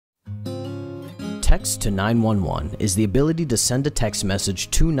Text to 911 is the ability to send a text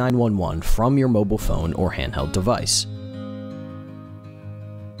message to 911 from your mobile phone or handheld device.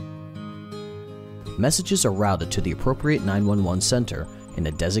 Messages are routed to the appropriate 911 center in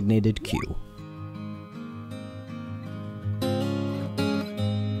a designated queue.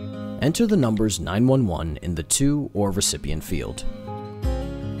 Enter the numbers 911 in the to or recipient field.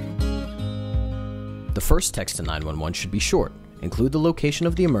 The first text to 911 should be short, include the location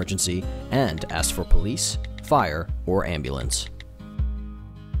of the emergency, and ask for police, fire, or ambulance.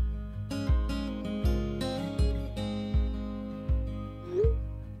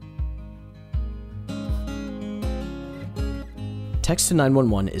 Text to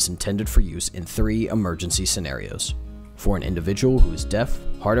 911 is intended for use in 3 emergency scenarios: for an individual who is deaf,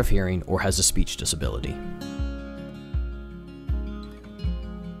 hard of hearing, or has a speech disability;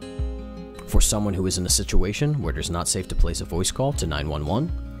 for someone who is in a situation where it is not safe to place a voice call to 911,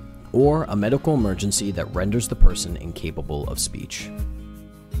 or a medical emergency that renders the person incapable of speech.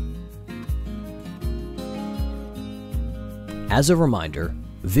 As a reminder,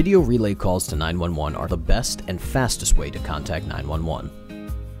 video relay calls to 911 are the best and fastest way to contact 911.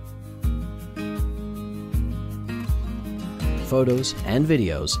 Photos and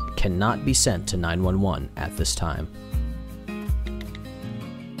videos cannot be sent to 911 at this time.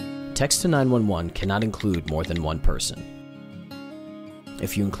 Text to 911 cannot include more than one person.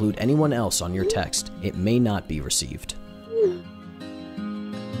 If you include anyone else on your text, it may not be received.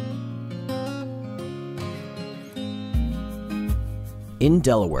 In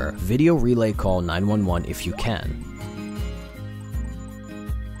Delaware, video relay call 911 if you can.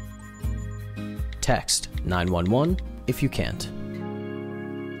 Text 911 if you can't.